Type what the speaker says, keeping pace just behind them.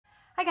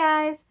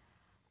Hi guys!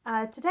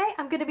 Today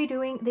I'm going to be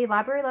doing the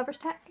Library Lovers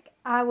tag.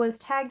 I was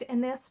tagged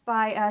in this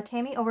by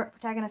Tammy over at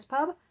Protagonist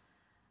Pub.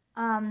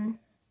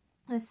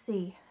 Let's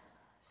see.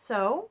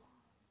 So,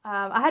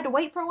 I had to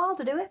wait for a while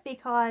to do it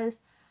because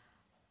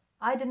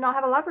I did not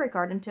have a library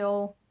card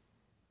until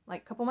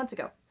like a couple months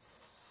ago.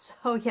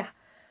 So yeah.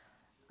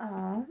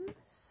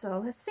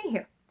 So let's see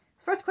here.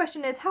 First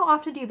question is, how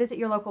often do you visit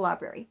your local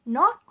library?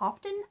 Not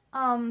often,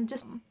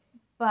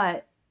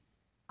 but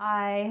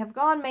I have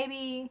gone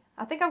maybe,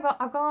 I think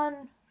I've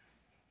gone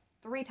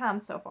 3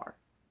 times so far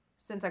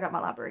since I got my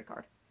library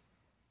card.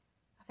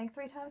 I think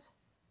 3 times?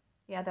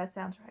 Yeah, that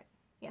sounds right.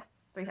 Yeah,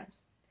 3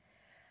 times.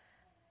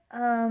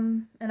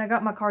 And I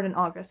got my card in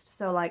August,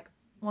 so like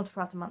once or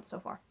twice a month so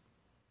far.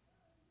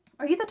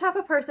 Are you the type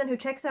of person who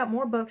checks out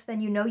more books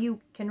than you know you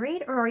can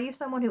read, or are you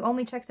someone who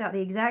only checks out the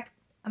exact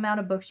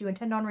amount of books you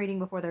intend on reading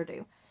before they're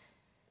due?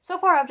 So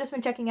far, I've just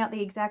been checking out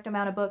the exact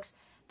amount of books.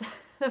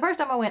 The first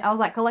time I went, I was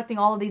like collecting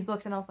all of these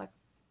books, and I was like,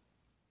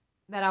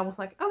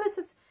 oh, this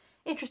is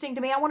interesting to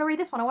me. I want to read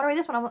this one. I want to read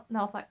this one. And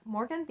I was like,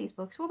 Morgan, these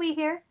books will be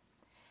here.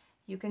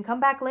 You can come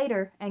back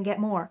later and get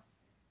more.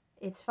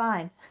 It's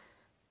fine.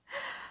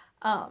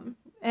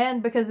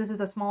 And because this is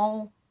a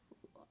small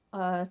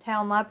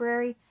town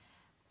library,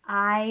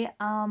 there's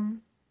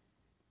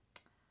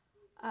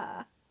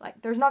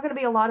not going to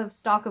be a lot of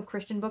stock of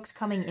Christian books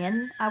coming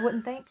in, I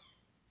wouldn't think.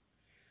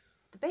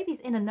 The baby's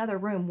in another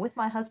room with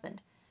my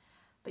husband,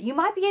 but you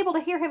might be able to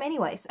hear him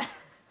anyways.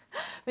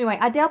 Anyway,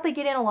 I doubt they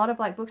get in a lot of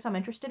like books I'm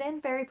interested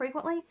in very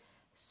frequently,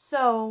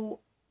 so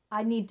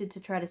I needed to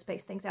try to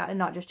space things out and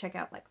not just check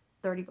out like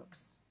 30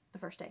 books the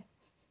first day.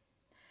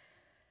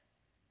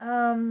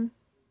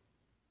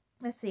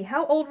 Let's see.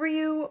 How old were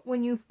you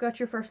when you got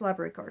your first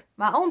library card?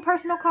 My own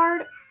personal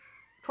card,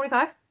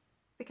 25,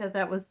 because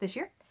that was this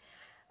year.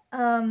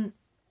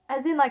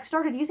 As in, like,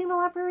 started using the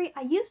library.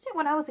 I used it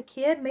when I was a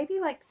kid,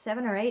 maybe like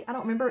 7 or 8. I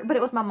don't remember, but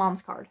it was my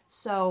mom's card.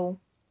 So,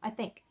 I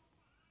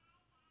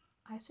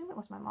assume it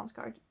was my mom's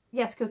card.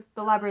 Yes, because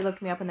the library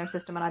looked me up in their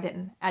system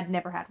and I'd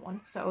never had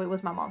one. So, it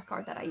was my mom's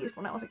card that I used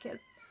when I was a kid.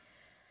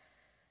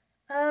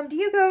 Do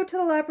you go to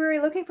the library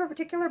looking for a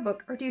particular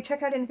book, or do you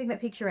check out anything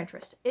that piques your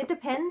interest? It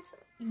depends.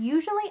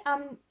 Usually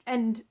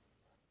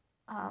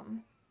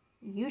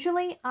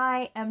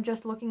I am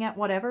just looking at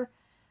whatever.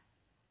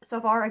 So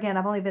far, again,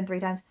 I've only been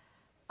 3 times.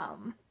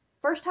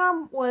 First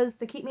time was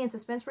the Keep Me in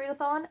Suspense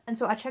readathon, and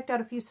so I checked out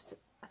I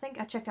think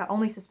I checked out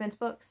only suspense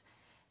books.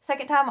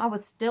 Second time, I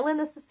was still in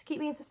this Keep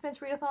Me in Suspense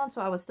readathon,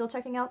 so I was still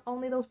checking out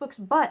only those books,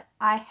 but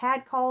I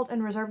had called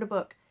and reserved a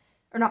book.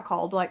 Or not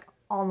called, like,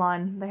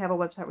 online. They have a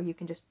website where you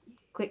can just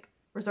click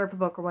reserve a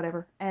book or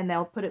whatever, and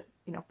they'll put it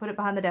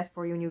behind the desk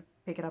for you and you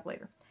pick it up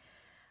later.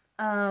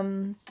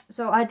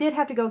 So I did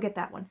have to go get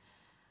that one.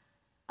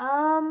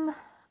 I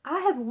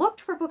have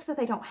looked for books that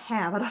they don't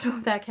have. I don't know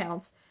if that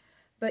counts.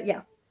 But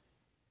yeah.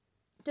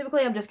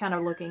 Typically, I'm just kind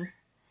of looking.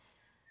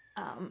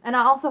 And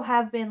I also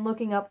have been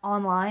looking up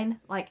online.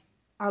 Like,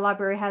 our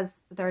library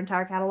has their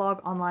entire catalog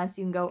online,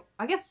 so you can go...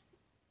 I guess,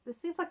 this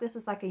seems like this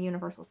is like a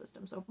universal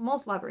system, so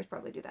most libraries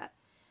probably do that.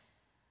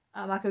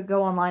 I could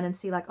go online and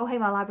see, like, oh, hey,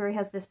 my library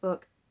has this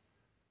book,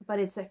 but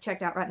it's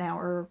checked out right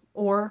now.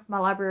 Or my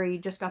library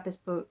just got this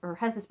book, or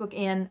has this book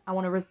in. I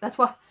want to... That's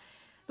why...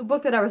 The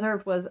book that I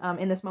reserved was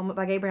In This Moment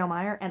by Gabrielle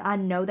Meyer, and I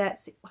know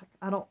that, like,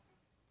 I don't,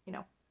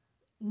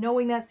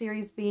 knowing that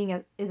series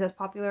is as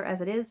popular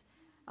as it is,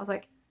 I was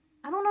like,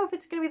 I don't know if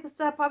it's going to be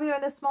that popular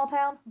in this small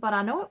town, but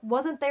I know it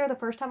wasn't there the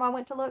first time I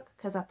went to look,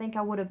 because I think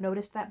I would have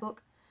noticed that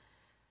book,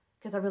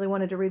 because I really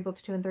wanted to read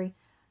books 2 and 3,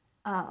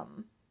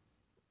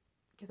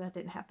 because I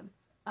didn't have them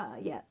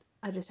yet.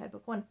 I just had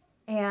book 1,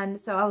 and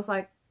so I was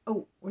like,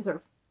 oh,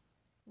 reserve.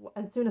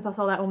 As soon as I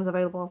saw that one was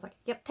available, I was like,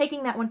 yep,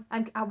 taking that one.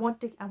 I want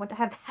to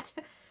have that.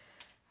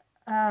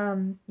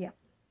 Yeah.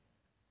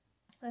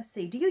 Let's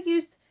see. Do you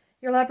use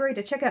your library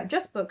to check out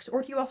just books,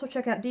 or do you also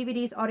check out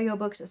DVDs,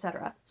 audiobooks,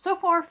 etc.? So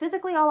far,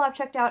 physically, all I've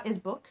checked out is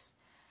books.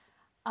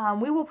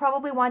 We will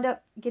probably wind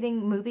up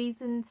getting movies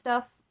and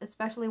stuff,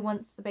 especially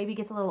once the baby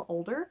gets a little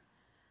older.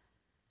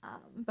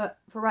 But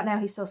for right now,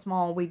 he's so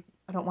small,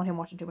 I don't want him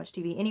watching too much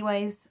TV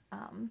anyways.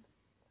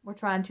 We're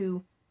trying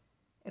to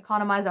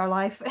economize our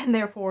life, and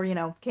therefore,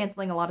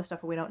 canceling a lot of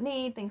stuff that we don't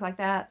need, things like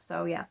that,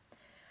 so yeah.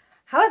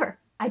 However,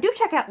 I do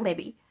check out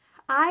Libby.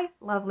 I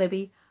love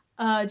Libby.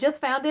 Just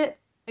found it,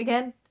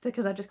 again,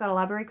 because I just got a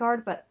library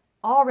card, but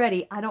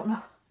already, I don't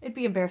know, it'd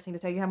be embarrassing to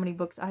tell you how many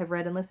books I have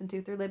read and listened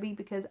to through Libby,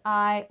 because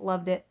I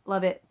love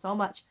it so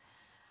much.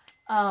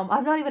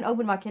 I've not even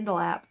opened my Kindle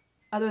app,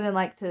 other than,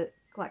 to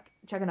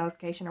check a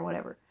notification or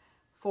whatever,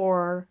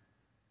 for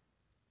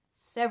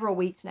several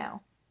weeks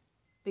now,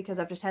 because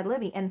I've just had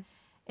Libby, and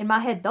in my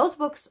head, those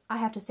books I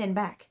have to send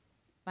back.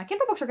 My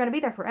Kindle books are going to be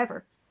there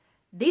forever.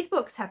 These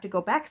books have to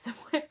go back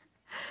somewhere.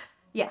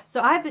 Yeah,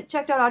 so I've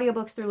checked out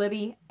audiobooks through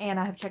Libby, and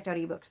I have checked out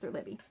ebooks through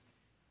Libby.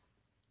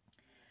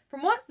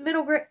 From what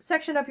middle grade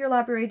section of your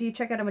library do you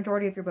check out a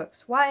majority of your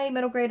books? YA,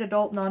 middle grade,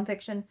 adult,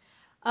 nonfiction?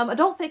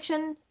 Adult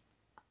fiction,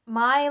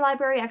 my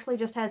library actually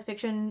just has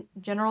fiction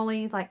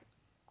generally,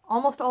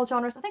 almost all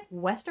genres. I think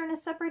Western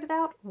is separated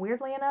out,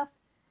 weirdly enough.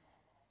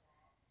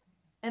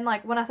 And,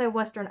 like, when I say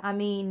Western, I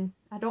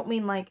don't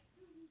mean, like,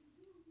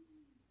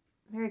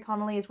 Mary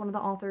Connolly is one of the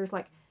authors,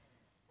 like,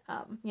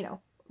 you know,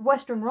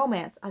 Western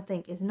romance, I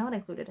think, is not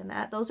included in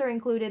that. Those are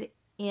included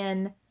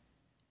in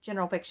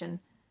general fiction.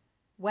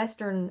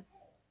 Western,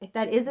 if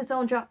that is its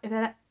own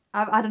genre,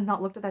 I did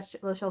not look at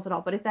those shelves at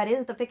all, but if that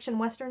is the fiction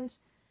Westerns,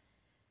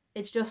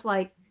 it's just,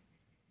 like,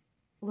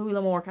 Louis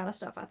L'Amour kind of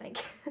stuff, I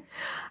think.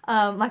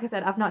 Like I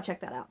said, I've not checked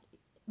that out.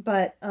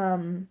 But,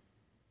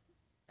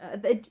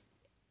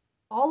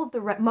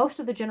 most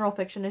of the general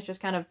fiction is just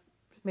kind of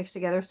mixed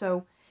together,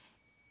 so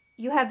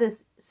you have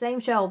this same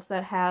shelves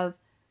that have,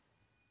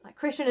 like,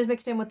 Christian is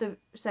mixed in with the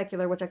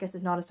secular, which I guess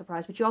is not a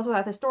surprise, but you also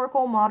have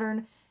historical,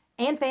 modern,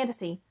 and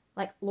fantasy.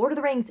 Like, Lord of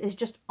the Rings is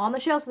just on the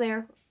shelves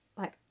there,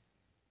 like,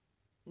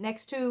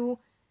 next to,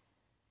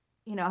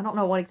 you know, I don't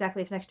know what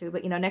exactly it's next to,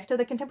 but, you know, next to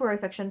the contemporary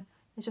fiction.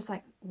 It's just,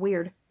 like,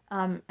 weird.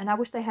 And I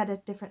wish they had a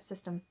different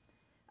system.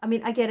 I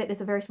mean, I get it,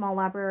 it's a very small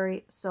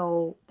library,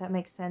 so that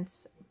makes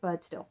sense,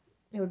 but still,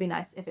 it would be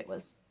nice if it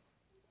was,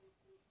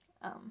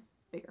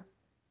 bigger.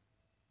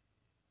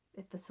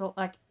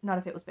 Not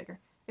if it was bigger.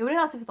 It would be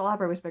nice if the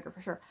library was bigger,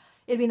 for sure.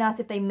 It'd be nice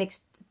if they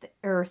mixed,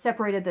 or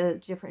separated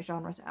the different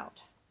genres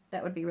out.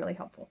 That would be really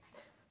helpful.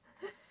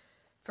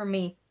 For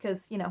me,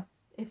 because, you know,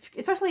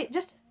 especially if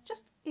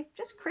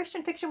just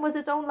Christian fiction was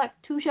its own, like,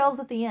 2 shelves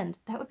at the end,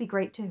 that would be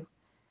great, too.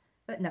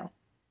 But no.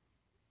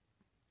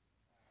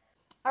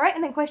 Alright,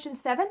 and then question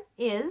 7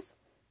 is,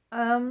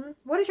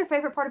 what is your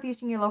favorite part of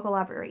using your local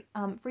library?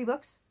 Free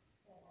books?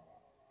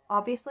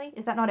 Obviously.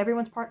 Is that not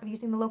everyone's part of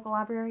using the local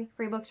library?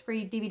 Free books,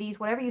 free DVDs,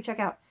 whatever you check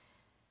out.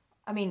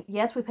 I mean,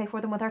 yes, we pay for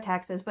them with our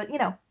taxes, but, you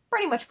know,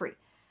 pretty much free.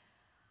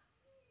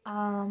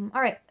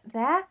 Alright,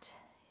 that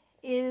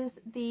is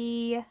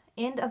the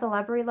end of the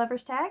Library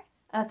Lovers tag.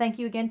 Thank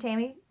you again,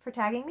 Tammy, for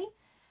tagging me.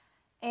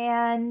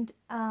 And,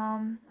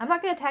 I'm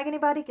not going to tag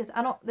anybody, because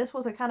this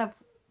was a kind of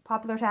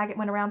popular tag. It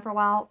went around for a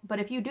while, but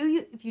if you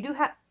do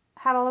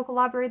have a local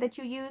library that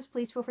you use,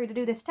 please feel free to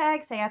do this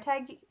tag. Say I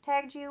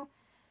tagged you.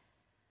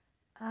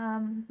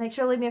 Make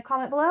sure to leave me a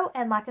comment below,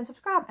 and like and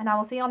subscribe, and I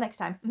will see y'all next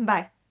time.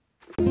 Bye.